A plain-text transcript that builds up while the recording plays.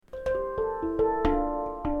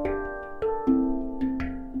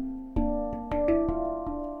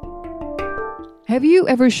Have you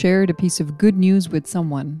ever shared a piece of good news with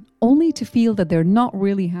someone only to feel that they're not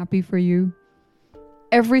really happy for you?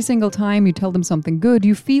 Every single time you tell them something good,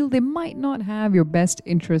 you feel they might not have your best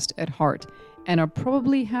interest at heart and are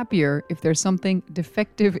probably happier if there's something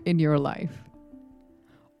defective in your life.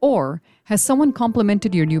 Or has someone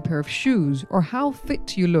complimented your new pair of shoes or how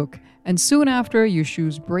fit you look, and soon after your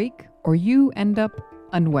shoes break or you end up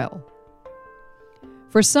unwell?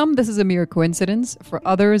 For some, this is a mere coincidence. For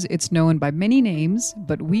others, it's known by many names,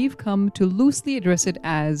 but we've come to loosely address it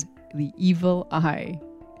as the evil eye.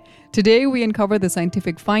 Today, we uncover the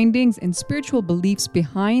scientific findings and spiritual beliefs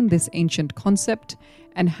behind this ancient concept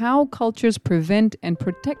and how cultures prevent and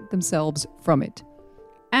protect themselves from it,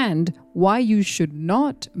 and why you should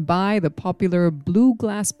not buy the popular blue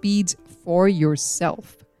glass beads for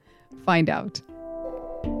yourself. Find out.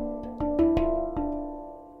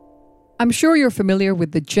 I'm sure you're familiar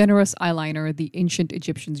with the generous eyeliner the ancient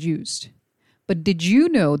Egyptians used. But did you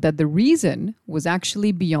know that the reason was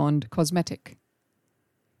actually beyond cosmetic?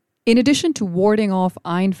 In addition to warding off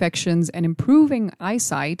eye infections and improving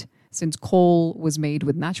eyesight, since kohl was made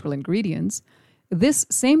with natural ingredients, this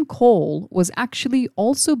same kohl was actually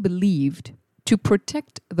also believed to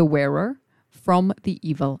protect the wearer from the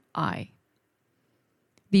evil eye.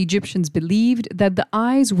 The Egyptians believed that the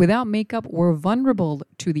eyes without makeup were vulnerable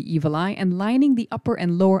to the evil eye, and lining the upper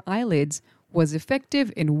and lower eyelids was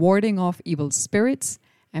effective in warding off evil spirits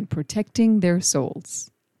and protecting their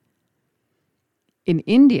souls. In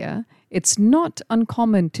India, it's not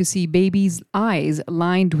uncommon to see babies' eyes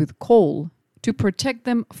lined with kohl to protect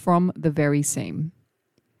them from the very same.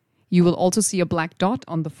 You will also see a black dot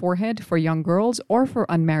on the forehead for young girls or for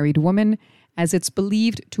unmarried women, as it's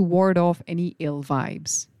believed to ward off any ill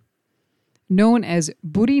vibes. Known as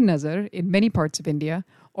buri nazar in many parts of India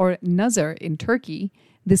or nazar in Turkey,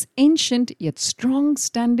 this ancient yet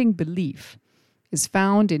strong-standing belief is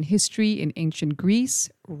found in history in ancient Greece,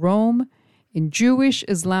 Rome, in Jewish,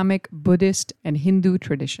 Islamic, Buddhist, and Hindu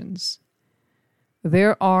traditions.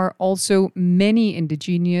 There are also many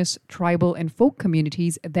indigenous, tribal, and folk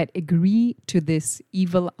communities that agree to this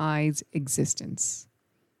evil eye's existence.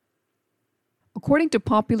 According to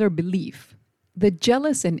popular belief, the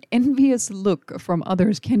jealous and envious look from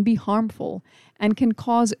others can be harmful and can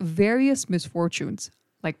cause various misfortunes,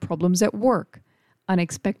 like problems at work,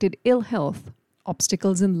 unexpected ill health,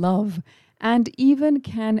 obstacles in love, and even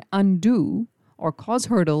can undo or cause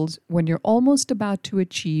hurdles when you're almost about to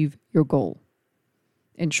achieve your goal.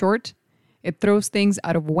 In short, it throws things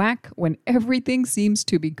out of whack when everything seems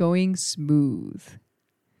to be going smooth.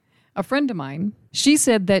 A friend of mine, she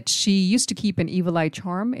said that she used to keep an evil eye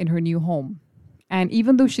charm in her new home. And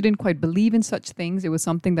even though she didn't quite believe in such things, it was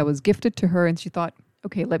something that was gifted to her, and she thought,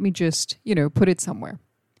 okay, let me just, put it somewhere.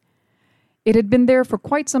 It had been there for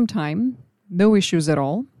quite some time, no issues at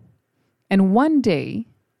all. And one day,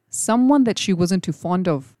 someone that she wasn't too fond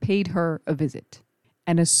of paid her a visit.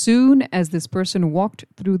 And as soon as this person walked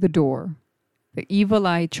through the door, the evil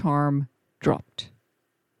eye charm dropped.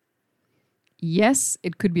 Yes,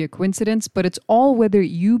 it could be a coincidence, but it's all whether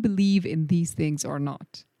you believe in these things or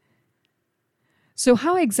not. So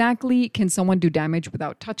how exactly can someone do damage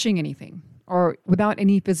without touching anything or without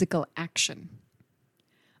any physical action?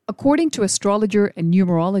 According to astrologer and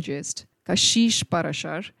numerologist Kashish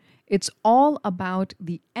Parashar, it's all about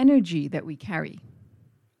the energy that we carry.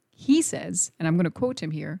 He says, and I'm going to quote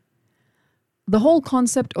him here, "The whole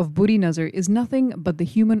concept of buri nazar is nothing but the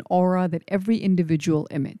human aura that every individual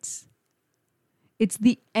emits. It's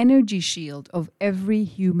the energy shield of every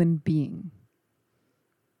human being.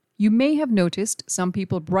 You may have noticed some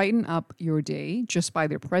people brighten up your day just by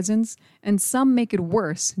their presence, and some make it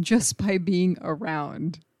worse just by being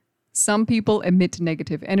around. Some people emit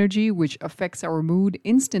negative energy, which affects our mood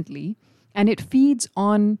instantly, and it feeds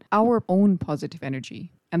on our own positive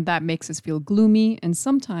energy. And that makes us feel gloomy, and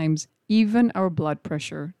sometimes even our blood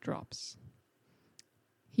pressure drops."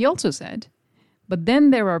 He also said, "But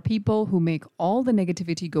then there are people who make all the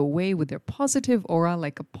negativity go away with their positive aura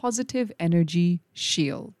like a positive energy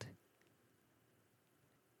shield."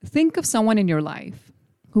 Think of someone in your life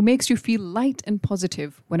who makes you feel light and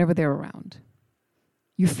positive whenever they're around.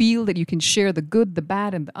 You feel that you can share the good, the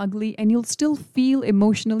bad, and the ugly, and you'll still feel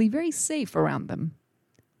emotionally very safe around them.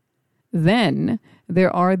 Then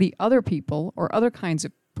there are the other people or other kinds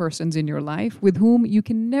of persons in your life with whom you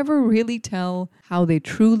can never really tell how they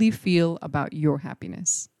truly feel about your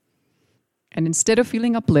happiness. And instead of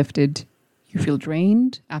feeling uplifted, you feel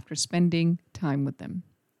drained after spending time with them.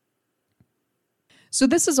 So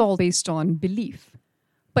this is all based on belief.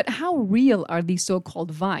 But how real are these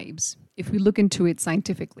so-called vibes if we look into it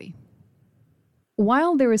scientifically?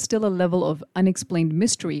 While there is still a level of unexplained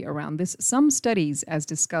mystery around this, some studies, as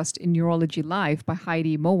discussed in Neurology Live by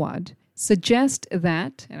Heidi Mowad, suggest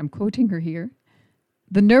that, and I'm quoting her here,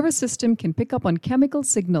 the nervous system can pick up on chemical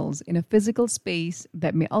signals in a physical space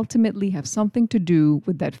that may ultimately have something to do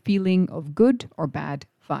with that feeling of good or bad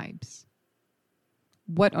vibes.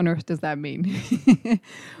 What on earth does that mean?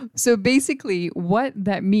 So basically, what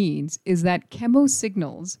that means is that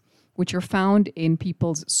chemosignals, which are found in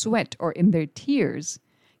people's sweat or in their tears,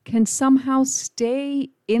 can somehow stay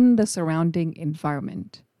in the surrounding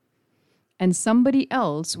environment. And somebody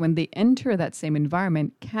else, when they enter that same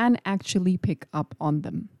environment, can actually pick up on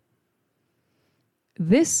them.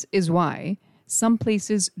 This is why some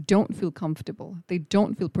places don't feel comfortable. They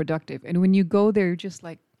don't feel productive. And when you go there, you're just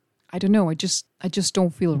like, I don't know, I just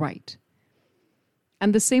don't feel right.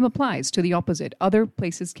 And the same applies to the opposite. Other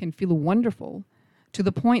places can feel wonderful to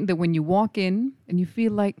the point that when you walk in and you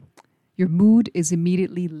feel like your mood is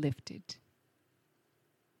immediately lifted.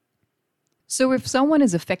 So if someone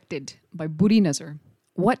is affected by Buri Nazar,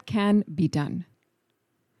 what can be done?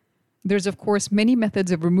 There's, of course, many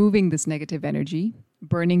methods of removing this negative energy.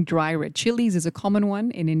 Burning dry red chilies is a common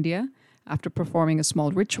one in India after performing a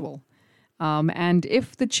small ritual. And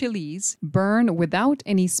if the chilies burn without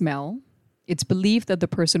any smell, it's believed that the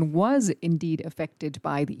person was indeed affected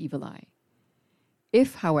by the evil eye.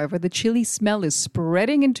 If, however, the chili smell is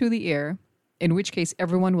spreading into the air, in which case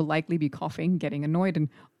everyone will likely be coughing, getting annoyed, and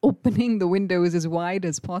opening the windows as wide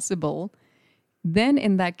as possible, then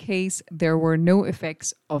in that case, there were no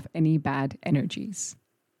effects of any bad energies.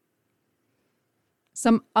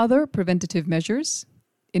 Some other preventative measures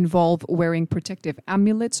involve wearing protective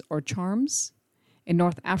amulets or charms. In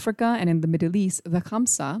North Africa and in the Middle East, the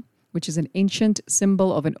khamsa, which is an ancient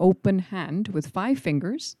symbol of an open hand with 5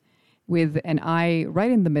 fingers, with an eye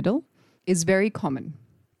right in the middle, is very common.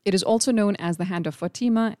 It is also known as the hand of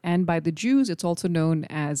Fatima, and by the Jews, it's also known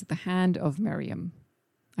as the hand of Maryam.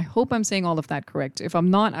 I hope I'm saying all of that correct. If I'm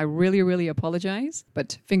not, I really, really apologize,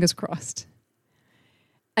 but fingers crossed.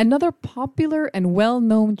 Another popular and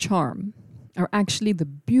well-known charm are actually the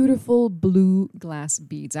beautiful blue glass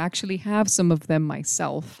beads. I actually have some of them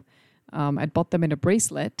myself. I bought them in a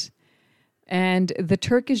bracelet. And the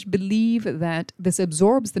Turkish believe that this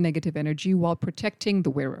absorbs the negative energy while protecting the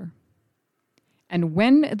wearer. And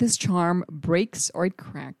when this charm breaks or it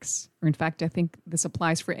cracks, or in fact, I think this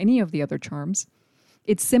applies for any of the other charms,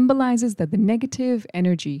 it symbolizes that the negative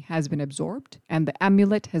energy has been absorbed and the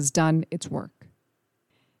amulet has done its work.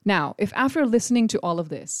 Now, if after listening to all of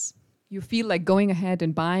this, you feel like going ahead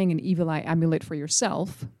and buying an evil eye amulet for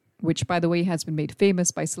yourself, which, by the way, has been made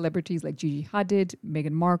famous by celebrities like Gigi Hadid,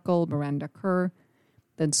 Meghan Markle, Miranda Kerr,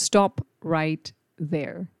 then stop right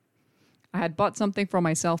there. I had bought something for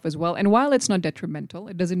myself as well. And while it's not detrimental,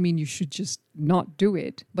 it doesn't mean you should just not do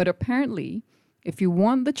it. But apparently, if you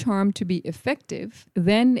want the charm to be effective,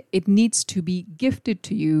 then it needs to be gifted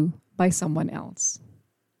to you by someone else.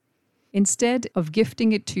 Instead of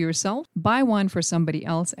gifting it to yourself, buy one for somebody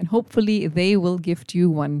else, and hopefully they will gift you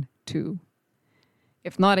one too.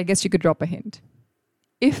 If not, I guess you could drop a hint,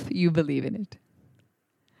 if you believe in it.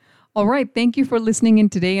 All right, thank you for listening in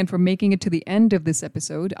today and for making it to the end of this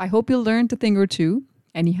episode. I hope you learned a thing or two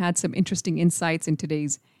and you had some interesting insights in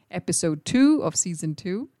today's episode 2 of season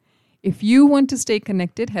 2. If you want to stay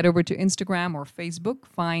connected, head over to Instagram or Facebook,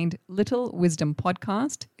 find Little Wisdom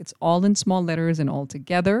Podcast. It's all in small letters and all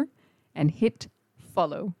together, and hit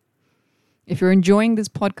follow. If you're enjoying this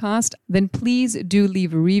podcast, then please do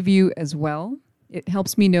leave a review as well. It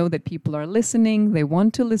helps me know that people are listening, they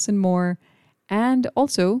want to listen more, and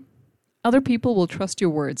also other people will trust your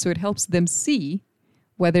words, so it helps them see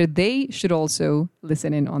whether they should also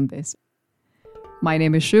listen in on this. My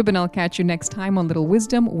name is Shub, and I'll catch you next time on Little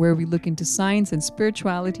Wisdom, where we look into science and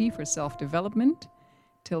spirituality for self-development.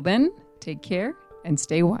 Till then, take care and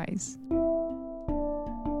stay wise.